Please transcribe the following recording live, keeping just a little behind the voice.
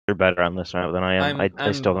better on this map than I am. I still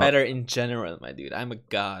I'm don't. better in general, my dude. I'm a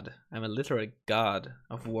god. I'm a literal god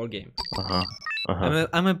of Wargame.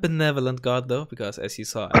 I'm a benevolent god though, because as you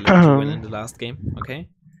saw, I let you win in the last game. Okay,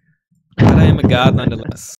 but I am a god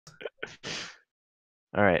nonetheless.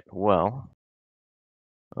 All right. Well.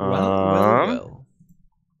 Well.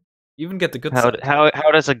 You even get the good side.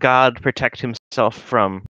 How does a god protect himself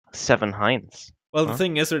from 7 Hinds? Well, the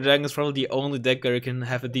thing is, Dragon is probably the only deck where you can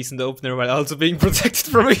have a decent opener while also being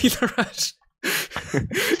protected from a healer rush.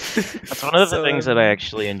 That's one of the things that I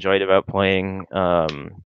actually enjoyed about playing.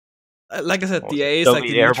 Like I said, the A is like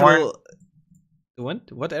the neutral.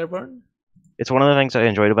 What Airborne? It's one of the things I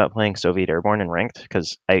enjoyed about playing Soviet Airborne in ranked,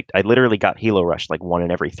 because I literally got Helo Rush like 1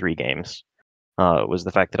 in every 3 games. Was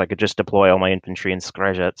the fact that I could just deploy all my infantry and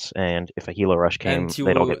Skrajets, and if a Helo Rush came,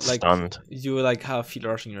 they'd all get stunned. You were like half Helo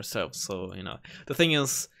Rushing yourself, so you know. The thing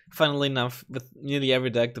is, funnily enough, with nearly every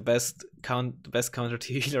deck, the best counter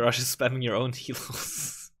to Helo Rush is spamming your own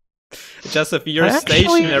helos. Just if you're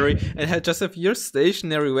stationary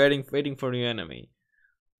waiting for the enemy.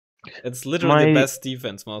 It's literally the best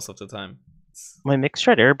defense most of the time. My mixed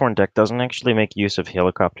red airborne deck doesn't actually make use of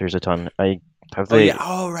helicopters a ton. I have the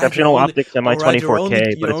exceptional optics and my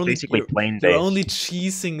 24K, but it's basically plane-based. You're only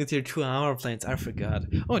cheesing with your 2 armor planes. I forgot.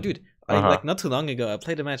 Oh, dude, like not too long ago, I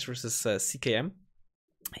played a match versus CKM.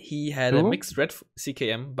 He had a mixed red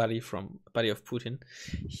CKM buddy of Putin.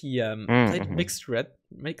 He played mixed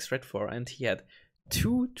red 4, and he had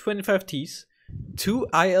 2 25Ts, 2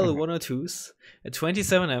 IL-102s, a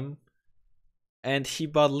 27M, and he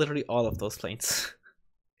bought literally all of those planes.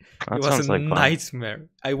 It was a nightmare.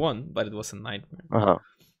 I won, but it was a nightmare.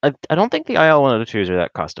 I don't think the IL-102s are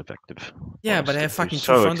that cost effective. Yeah, honestly. But I have fucking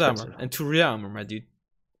 2 front armor and 2 rear armor, my dude.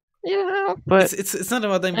 Yeah, but it's not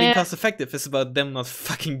about them being cost effective. It's about them not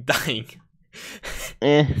fucking dying.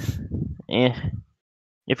 If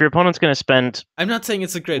your opponent's gonna spend, I'm not saying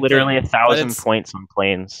it's a great literally 1,000 points on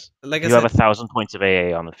planes. Like you have 1,000 points of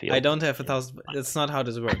AA on the field. I don't have 1,000. That's not how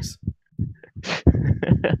this works.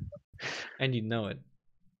 And you know it.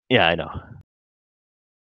 Yeah, I know.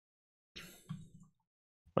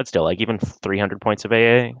 But still, like, even 300 points of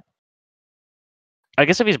AA. I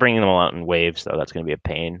guess if he's bringing them all out in waves, though, that's going to be a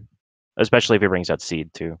pain. Especially if he brings out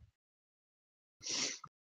Seed, too.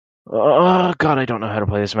 Oh, God, I don't know how to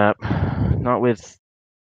play this map. Not with...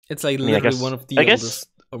 It's like literally one of the oldest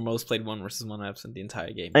or most played 1v1 maps in the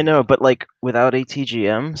entire game. I know, but, like, without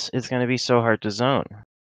ATGMs, it's going to be so hard to zone.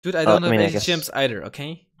 Dude, I don't have ATGMs either,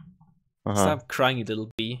 okay? Stop crying, you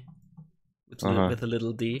little B. With a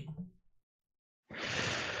little D.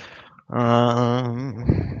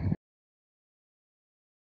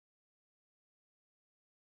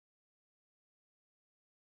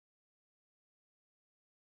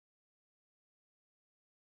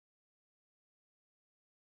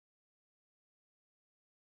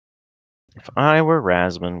 If I were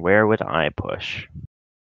Razzmann, where would I push?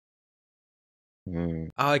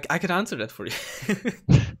 I could answer that for you.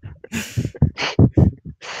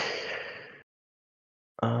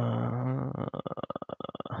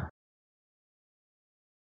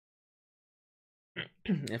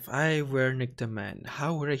 If I were NickDaMan,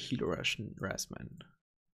 how would I heal Razzmann?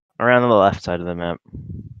 Around the left side of the map.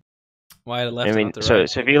 Why the left? I mean, not the right?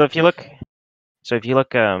 so if you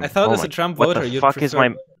look, I thought as a Trump voter, you'd fuck is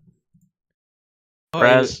my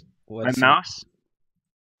Raz? My mouse?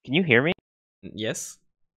 Can you hear me? Yes.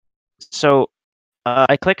 So,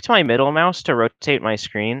 I clicked my middle mouse to rotate my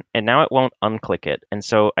screen, and now it won't unclick it, and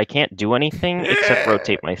so I can't do anything except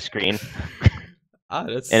rotate my screen. And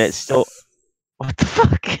it's still... What the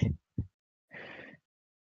fuck?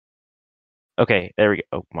 Okay, there we go.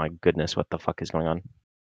 Oh my goodness, what the fuck is going on?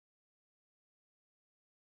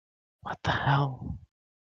 What the hell?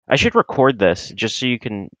 I should record this, just so you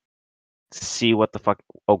can see what the fuck...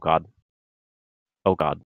 Oh god. Oh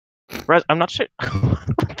god. I'm not sure...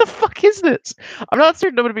 What the fuck is this? I'm not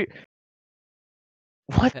certain I'm gonna be...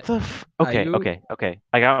 What the f... Okay.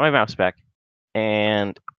 I got my mouse back.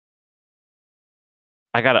 And...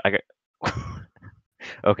 I got...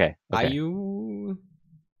 Okay. Are you...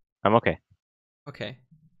 I'm okay. Okay.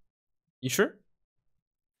 You sure?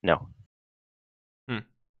 No.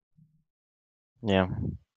 Yeah.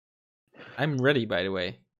 I'm ready, by the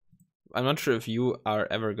way. I'm not sure if you are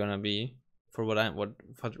ever gonna be for what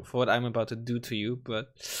I'm about to do to you, but...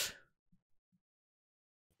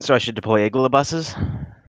 So I should deploy Igla buses?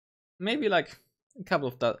 Maybe like a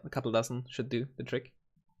couple dozen should do the trick.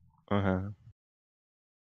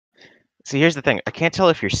 See, here's the thing. I can't tell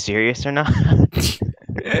if you're serious or not.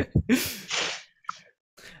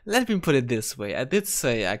 Let me put it this way. I did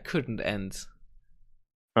say I couldn't end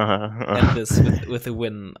end this with a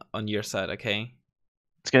win on your side, okay?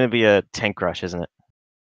 It's gonna be a tank rush, isn't it?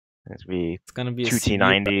 It's gonna be two a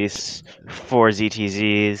T90s, 4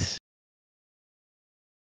 ZTZs.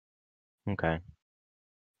 Okay.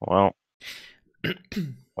 Well.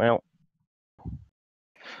 Well.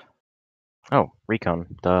 Oh, Recon.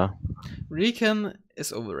 Duh. Recon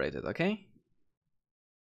is overrated, okay?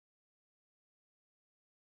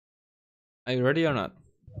 Are you ready or not?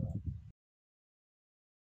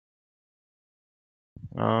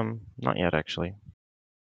 Not yet, actually.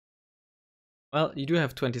 Well, you do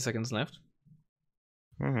have 20 seconds left.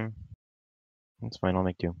 That's fine, I'll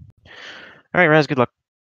make do. Alright, Raz, good luck.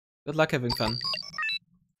 Good luck having fun.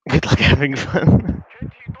 Good luck having fun.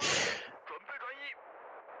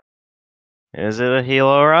 Is it a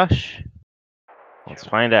helo rush? Let's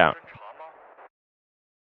find out.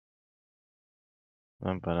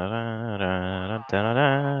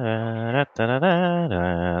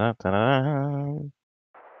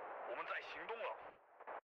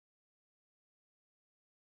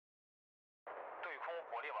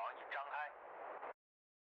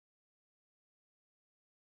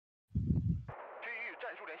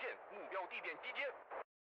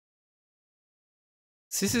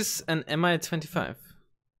 This is an Mi-25.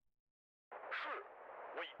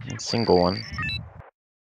 A single one.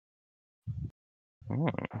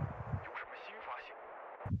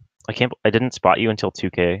 I didn't spot you until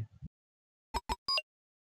 2K.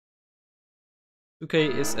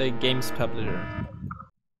 2K is a games publisher.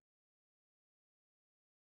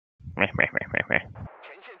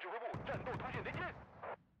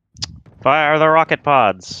 Fire the rocket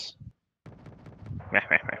pods!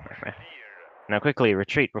 Now quickly,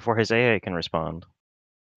 retreat before his AA can respond.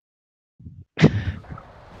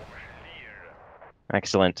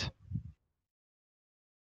 Excellent.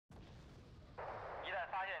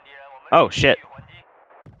 Oh, shit.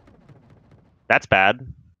 That's bad.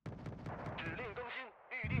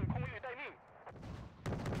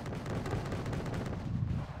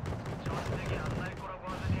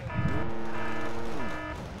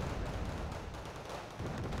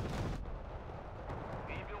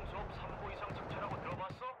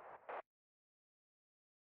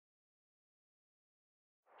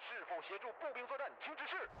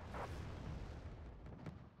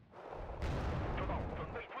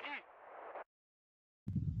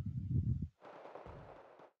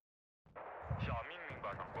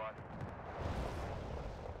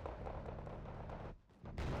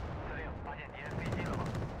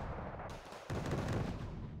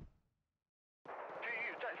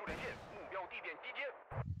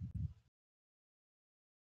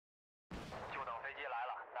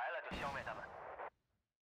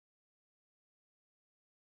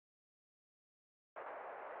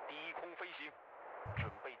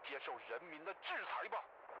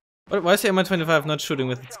 Why is the Mi-25 not shooting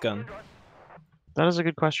with its gun? That is a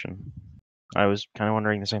good question. I was kind of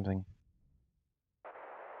wondering the same thing.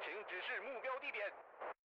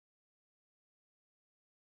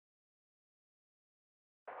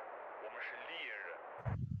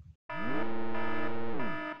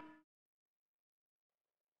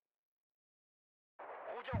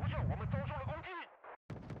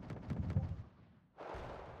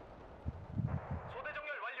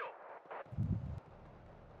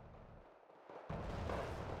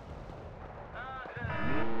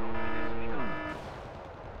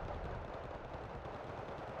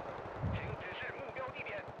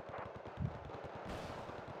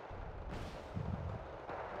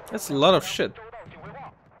 That's a lot of shit.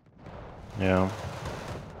 Yeah.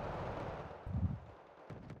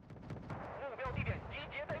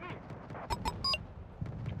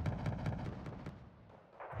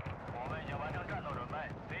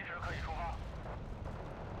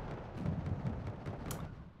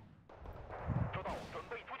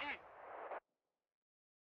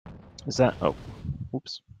 Is that... Oh.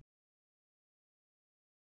 Oops.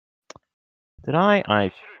 Did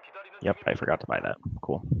I... Yep, I forgot to buy that.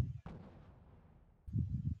 Cool.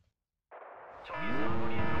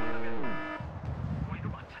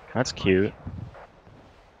 That's cute.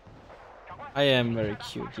 I am very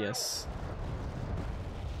cute, yes.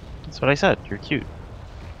 That's what I said. You're cute.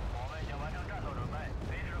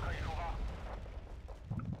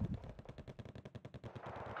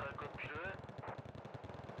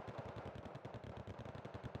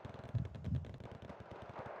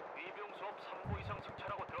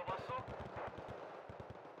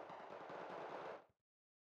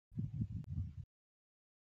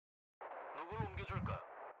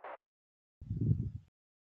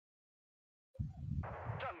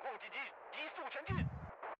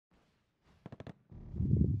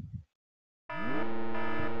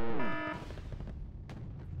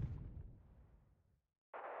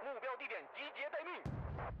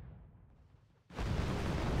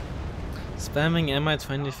 Spamming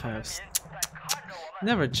MI25s.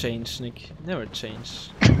 Never change, Nick. Never change.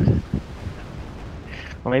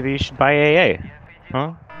 Well, maybe you should buy AA.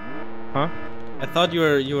 Huh? Huh? I thought you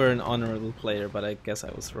were an honorable player, but I guess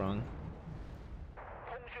I was wrong.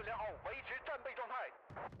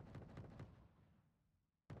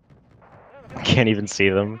 Can't even see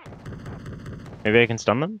them. Maybe I can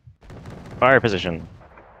stun them? Fire position.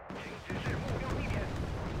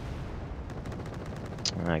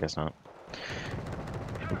 I guess not.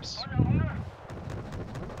 Oops.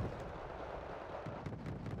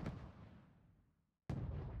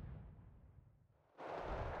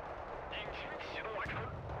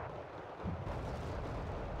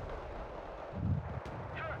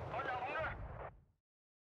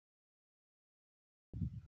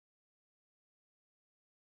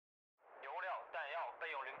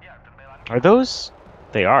 Are those?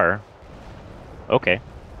 They are. Okay.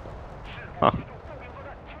 Huh.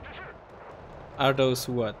 Are those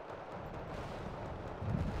what?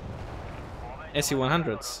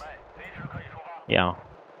 SE-100s? Yeah.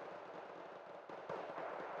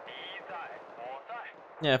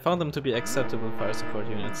 Yeah, I found them to be acceptable fire support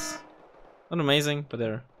units. Not amazing, but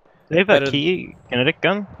they're They have a better. key kinetic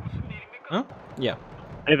gun? Huh? Yeah.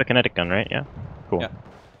 They have a kinetic gun, right? Yeah. Cool. Yeah.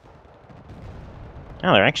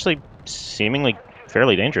 Oh, they're actually seemingly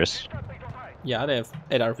fairly dangerous. Yeah, they have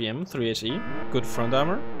 8 RPM, 3 HE, good front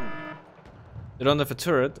armor. They don't have a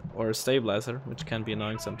turret or a stabilizer, which can be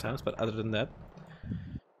annoying sometimes, but other than that,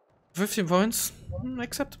 15 points,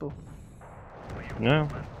 acceptable. No.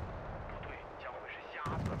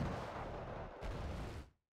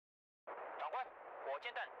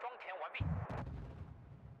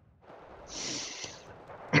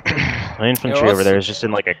 The infantry over there is just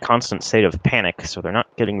in like a constant state of panic, so they're not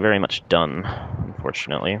getting very much done,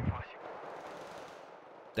 unfortunately.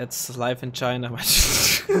 That's life in China.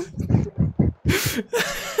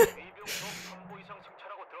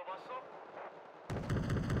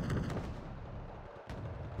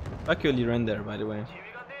 Luckily ran there, by the way.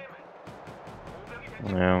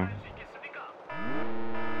 Yeah.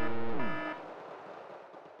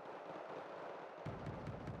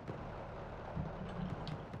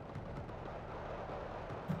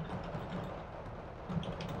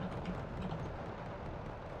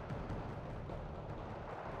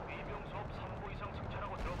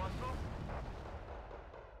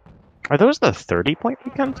 Are those the 30-point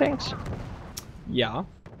recon tanks? Yeah.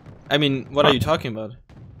 I mean, what are you talking about?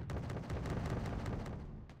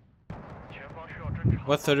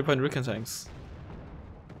 What 30-point recon tanks?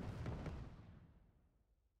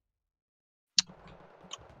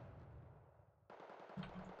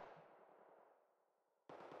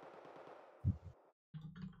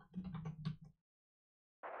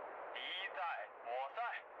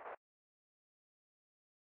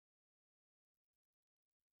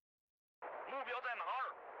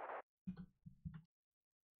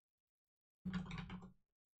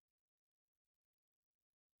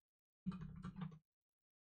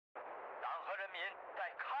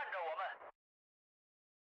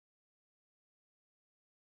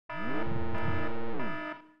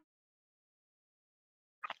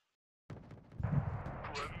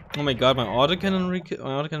 Oh my god, my autocannon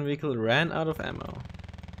vehicle ran out of ammo.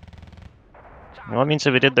 Well, it means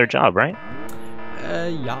that they did their job, right?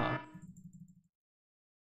 Yeah.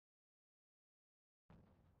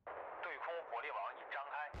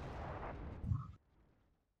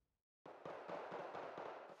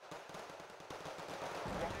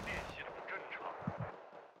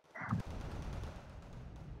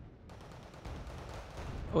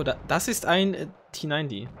 Oh, das ist ein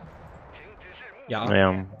T90. Yeah.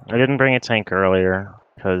 Yeah. I didn't bring a tank earlier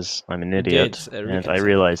because I'm an idiot, and I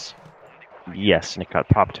realized, yes, and it got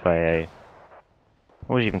popped by a.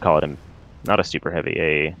 What would you even call it? Not a super heavy,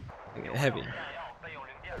 a heavy.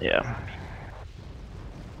 Yeah.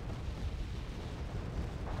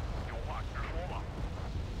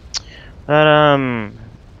 But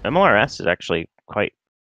MLRS is actually quite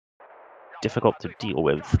difficult to deal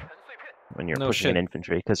with when you're pushing an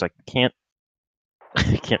infantry because I can't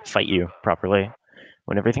fight you properly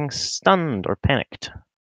when everything's stunned or panicked.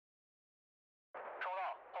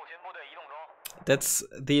 That's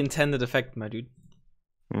the intended effect, my dude.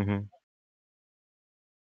 Mm-hmm.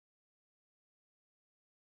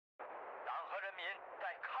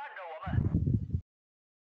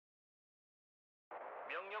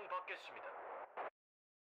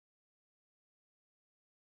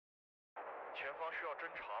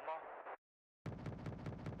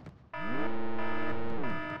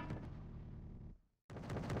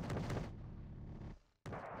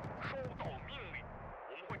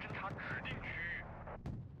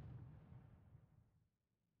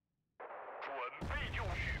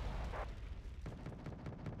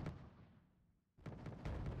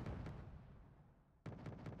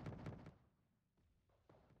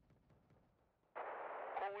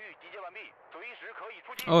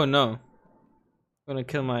 Oh no. I'm gonna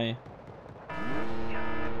kill my...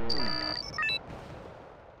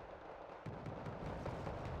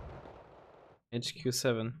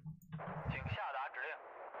 HQ7.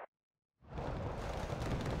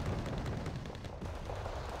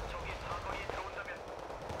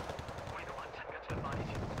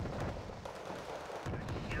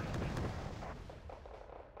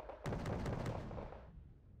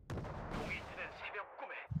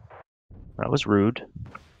 That was rude.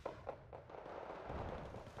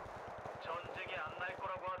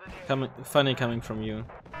 Funny coming from you.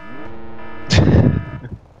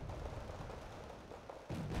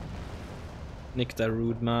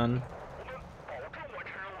 NickDaMan.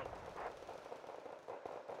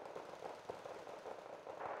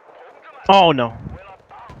 Oh no.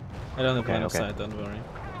 I don't have line of sight, don't worry.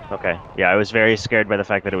 Okay. Yeah, I was very scared by the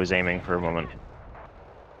fact that it was aiming for a moment.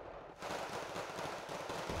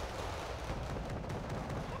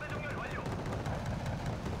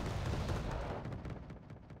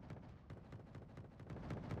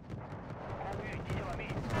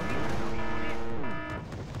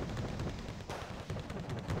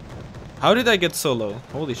 How did I get so low?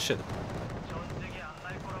 Holy shit.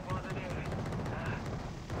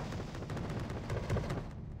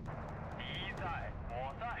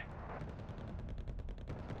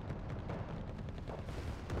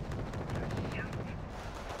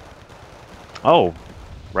 Oh,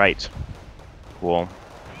 right. Cool.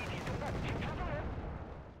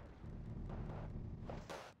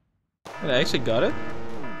 Wait, I actually got it?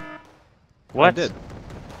 What? I did.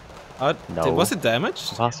 No. Was it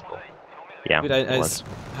damaged? Possible. Yeah. Wait,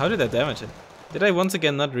 how did I damage it? Did I once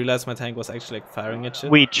again not realize my tank was actually like firing at shit?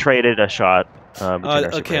 We traded a shot.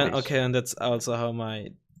 Okay, and that's also how my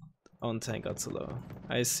own tank got so low.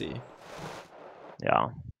 I see. Yeah.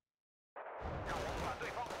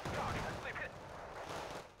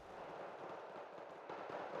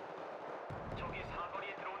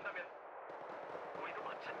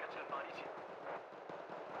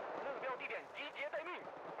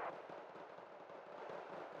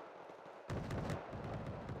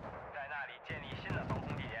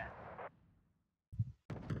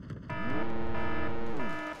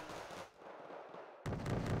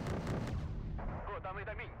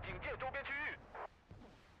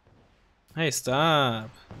 Hey, stop.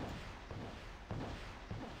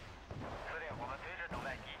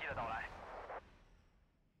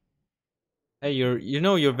 Hey,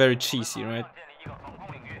 you're very cheesy, right?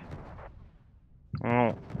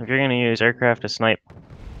 Oh, if you're gonna use aircraft to snipe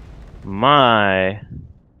my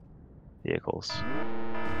vehicles.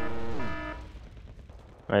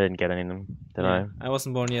 I didn't get any of them, did I? I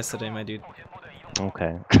wasn't born yesterday, my dude.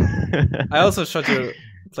 Okay. I also shot your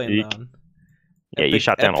plane down. Yeah, you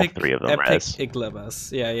shot down all three of them, Raz.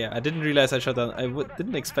 Iglabas. Yeah. I didn't realize I shot down.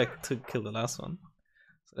 Didn't expect to kill the last one.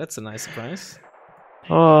 So that's a nice surprise.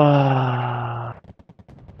 Oh.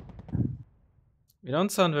 You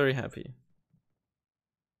don't sound very happy.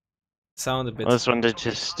 Sound a bit. Well, this one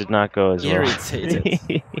just did not go as well.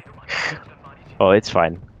 Irritated. Oh, it's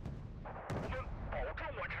fine.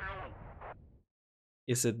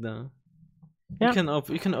 Is it though? Yeah.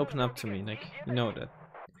 You can open up to me, Nick. You know that.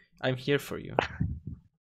 I'm here for you.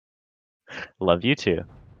 Love you too.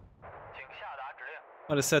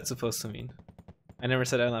 What is that supposed to mean? I never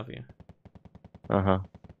said I love you. Uh-huh.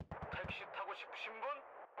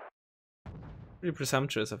 Pretty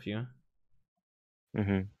presumptuous of you.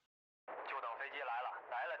 Mm-hmm.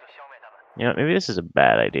 Yeah, maybe this is a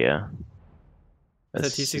bad idea. Is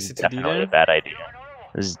This that is T62D definitely there? a bad idea.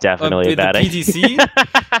 This is definitely a bad the idea.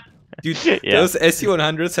 PTC? Dude, Yeah. those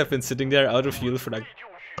SU-100s have been sitting there out of fuel for like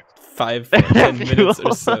 10 minutes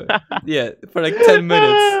or so. Yeah, for like 10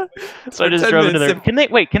 minutes. So I just drove into their...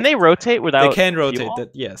 Can they rotate without They can rotate fuel?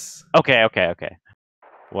 that, yes. Okay.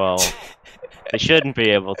 Well, they shouldn't be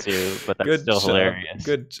able to, but that's still hilarious.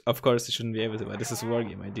 Good. Of course they shouldn't be able to, but this is a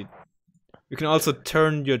wargame, I did. You can also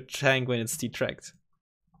turn your tank when it's detracked.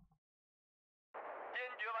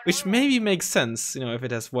 Which maybe makes sense, you know, if it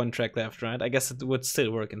has one track left, right? I guess it would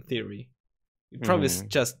still work in theory. You'd probably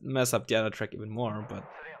just mess up the other track even more, but...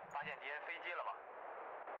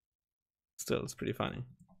 Still, it's pretty funny.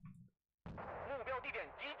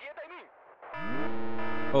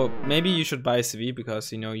 Oh, maybe you should buy CV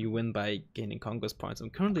because, you know, you win by gaining conquest points.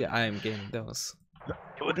 And currently I am gaining those.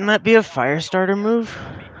 Wouldn't that be a fire starter move?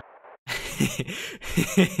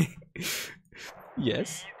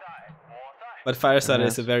 Yes. But Firestarter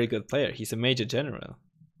is a very good player. He's a major general.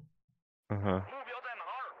 Uh-huh.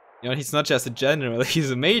 You know, he's not just a general,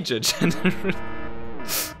 he's a major general.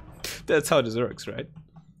 That's how this works, right?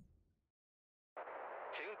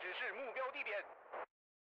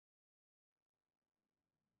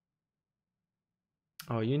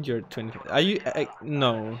 Oh, you and your 20. Are you?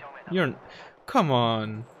 No, you're. Come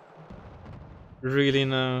on. Really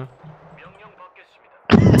now?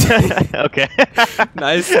 Okay.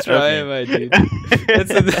 Nice try, Okay. my dude.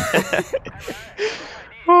 That's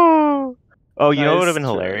Oh, you know what would have Nice been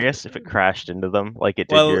try. hilarious if it crashed into them like it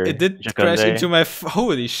did Well, your it did Jaconde. crash into my.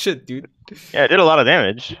 Holy shit, dude! Yeah, it did a lot of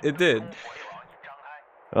damage. It did.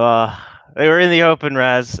 They were in the open,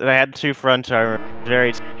 Raz, and I had 2 front armor.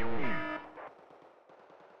 Very.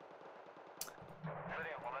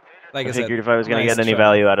 Like I I said, figured if I was gonna nice get any try.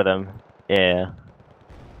 value out of them, yeah.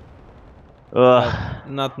 But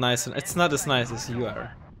not nice. It's not as nice as you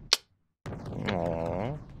are.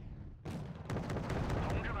 Aww.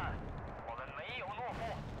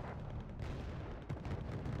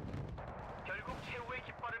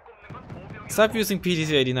 Stop using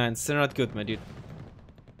PTC-89s. They're not good, my dude.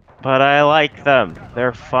 But I like them.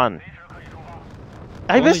 They're fun.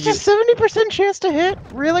 I missed a 70% chance to hit?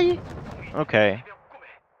 Really? Okay.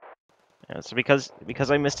 Yeah, so because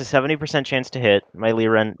I missed a 70% chance to hit, my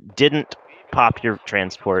Liren didn't pop your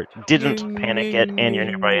transport, didn't panic it and your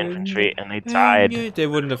nearby infantry, and they died. They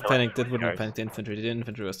wouldn't have panicked. That wouldn't have panicked the infantry. The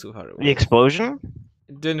infantry was too far away. The explosion?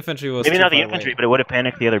 The infantry was maybe too not the far infantry, away. but it would have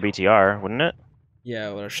panicked the other BTR, wouldn't it?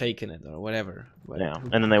 Yeah, or shaken it or whatever. But yeah,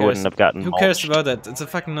 and then they wouldn't have gotten. Who cares about that? It's a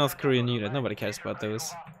fucking North Korean unit. Nobody cares about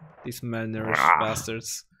those. These malnourished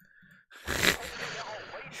bastards.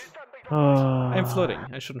 I'm floating.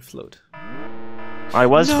 I shouldn't float. I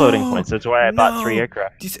was floating points. That's why I bought 3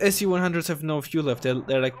 aircraft. These SU-100s have no fuel left.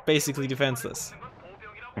 They're like basically defenseless.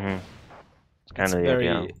 It's kind of the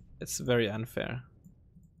idea. It's very unfair.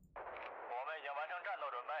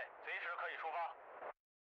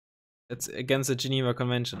 It's against the Geneva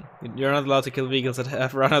Convention. You're not allowed to kill vehicles that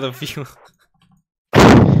have run out of fuel.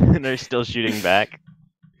 And they're still shooting back.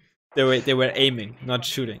 They were aiming, not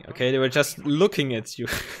shooting. Okay, they were just looking at you.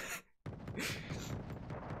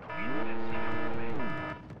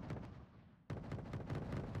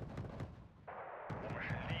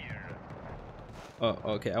 Oh,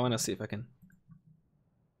 okay. I want to see if I can.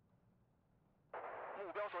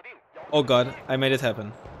 Oh god, I made it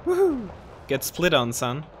happen. Woohoo! Get split on,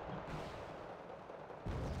 son.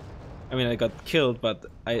 I mean, I got killed, but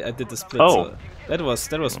I did the split. Oh, so that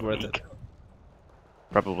was worth it.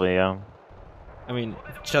 Probably, yeah. I mean,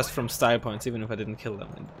 just from style points, even if I didn't kill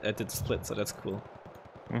them, I did the split, so that's cool.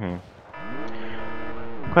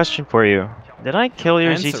 Question for you: did I kill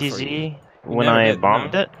your Answer ZTZ when I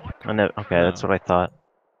bombed it? Okay, no. That's what I thought.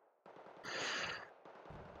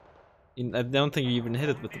 I don't think you even hit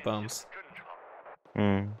it with the bombs.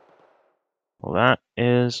 Well, that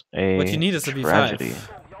is a What you need is a tragedy. B5,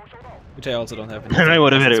 which I also don't have. And I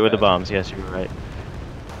would have hit it with the bombs. Yes, you're right.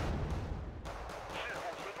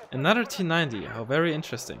 Another T90. How very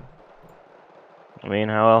interesting. I mean,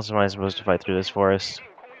 how else am I supposed to fight through this forest?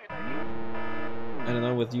 I don't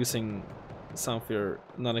know, with using some of your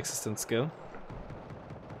non-existent skill.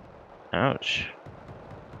 Ouch.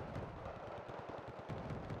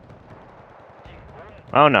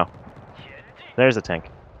 Oh no. There's a tank.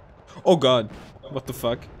 Oh god. What the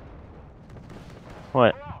fuck?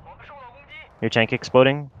 What? Your tank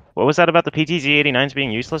exploding? What was that about the PTZ-89s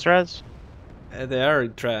being useless, Raz? They are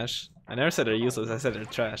trash. I never said they're useless, I said they're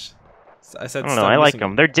trash. I said I don't know, I like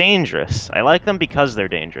them. They're dangerous. I like them because they're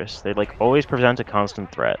dangerous. They like always present a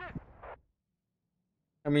constant threat.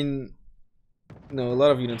 I mean, no, a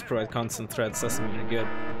lot of units provide constant threats, doesn't mean they're good.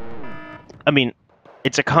 I mean,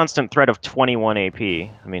 it's a constant threat of 21 AP.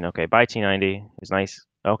 I mean, okay, buy T90 is nice.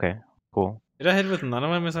 Okay, cool. Did I hit with none of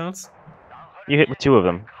my missiles? You hit with 2 of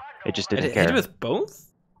them. It just didn't care. I hit with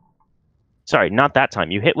both? Sorry, not that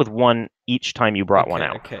time. You hit with 1 each time you brought one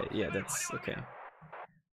out. Okay, yeah, that's okay.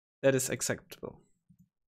 That is acceptable.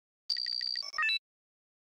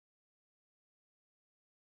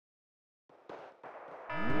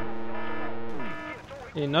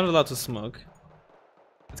 You're not allowed to smoke.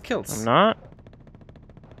 It kills. I'm not?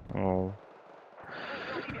 Oh.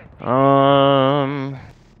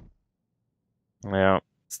 Yeah.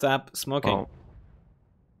 Stop smoking.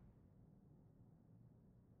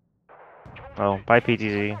 Oh, buy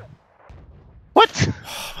PTZ. What?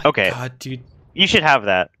 Oh my okay. God, dude. You should have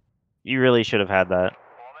that. You really should have had that.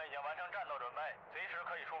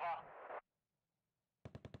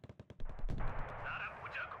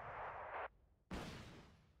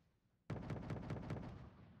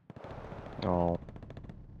 Oh.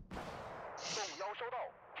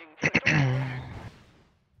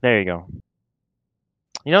 There you go.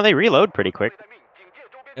 You know, they reload pretty quick.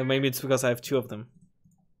 And maybe it's because I have 2 of them.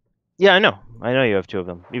 Yeah, I know. I know you have 2 of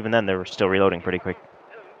them. Even then, they were still reloading pretty quick.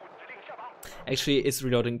 Actually, it's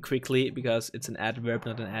reloading quickly because it's an adverb,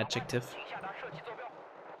 not an adjective.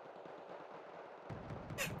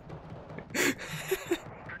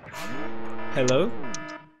 Hello?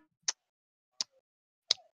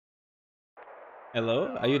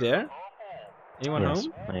 Hello? Are you there? Anyone yes,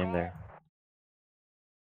 home? I am there.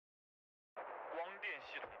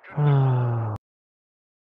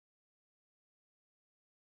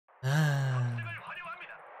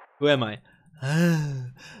 Who am I?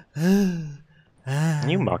 Are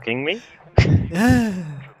you mocking me?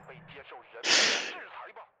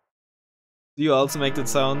 Do you also make that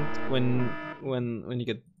sound when you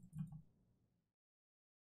get?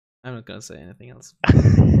 I'm not gonna say anything else.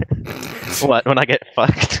 What? When I get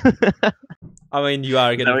fucked? I mean, you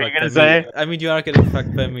are getting fucked by me. I mean, you are getting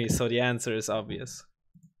fucked by me, so the answer is obvious.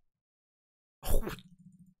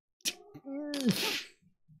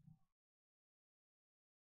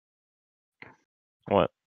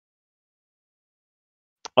 What?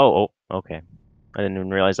 Oh, okay. I didn't even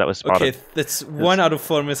realize that was spotted. Okay, that's 1 out of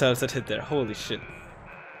 4 missiles that hit there. Holy shit.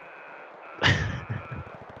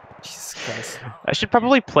 Jesus Christ. I should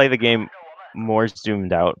probably play the game more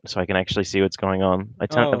zoomed out so I can actually see what's going on. I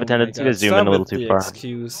have a tendency to zoom in a little too far.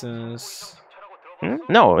 Excuses.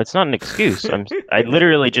 No, it's not an excuse. I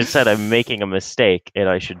literally just said I'm making a mistake and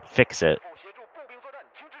I should fix it.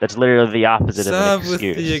 That's literally the opposite of an excuse. Stop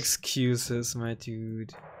with the excuses, my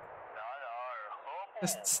dude.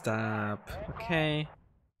 Just stop, okay?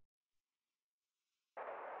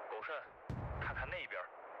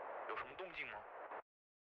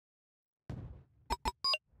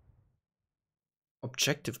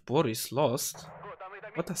 Objective Boris lost?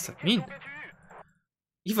 What does that mean?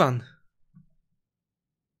 Ivan!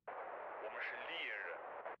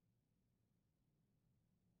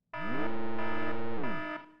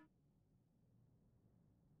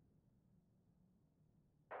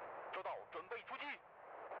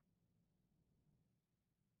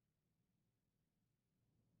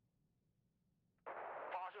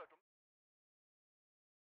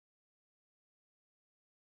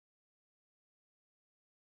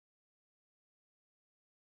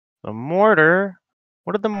 The mortar?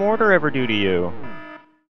 What did the mortar ever do to you?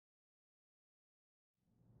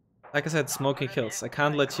 Like I said, smoking kills. I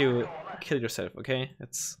can't let you kill yourself, okay?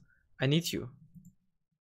 I need you.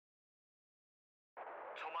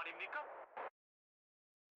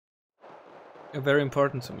 You're very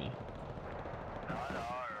important to me.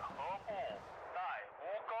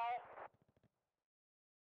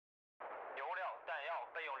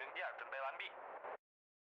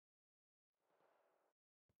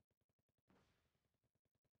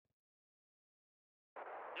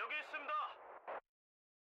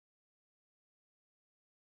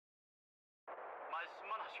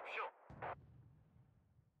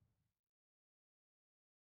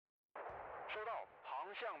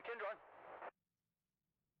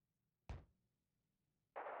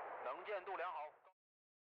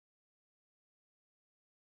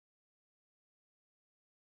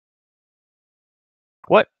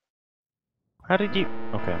 What? How did you...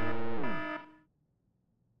 Okay.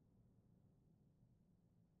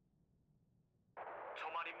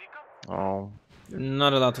 Oh. You're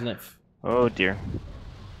not allowed to live. Oh dear.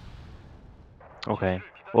 Okay.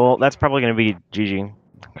 Well, that's probably going to be GG,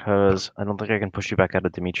 because I don't think I can push you back out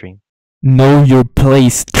of Dimitri. Know your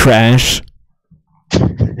place, trash.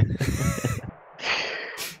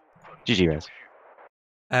 GG, Raz.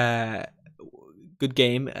 Good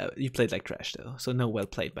game. You played like trash though, so no, well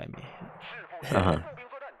played by me.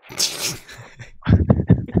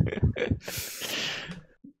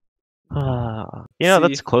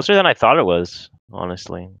 That's closer than I thought it was,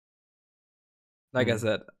 honestly. Like I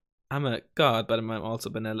said, I'm a god, but I'm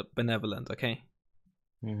also benevolent, okay?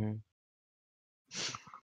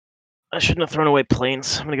 I shouldn't have thrown away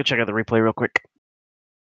planes. I'm gonna go check out the replay real quick.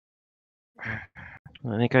 I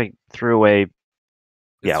think I threw away,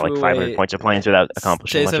 like 500 points of planes without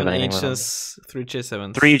accomplishing much of anything. J7Hs, 3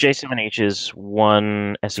 J7s. 3 J7Hs,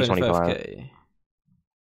 1 SC-25.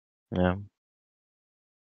 Yeah.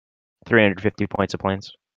 350 points of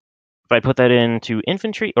planes. If I put that into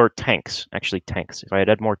infantry or tanks, actually tanks. If I had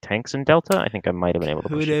had more tanks in Delta, I think I might have been able to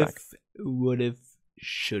push it back. Would've,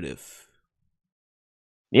 should've.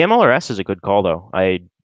 The MLRS is a good call though. I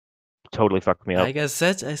totally fucked me up. Like I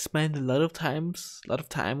said, I spent a lot of time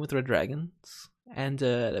with Red Dragons, and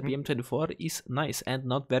the BM24 is nice and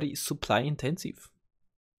not very supply intensive.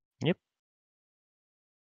 Yep.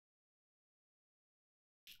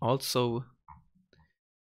 Also,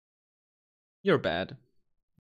 you're bad.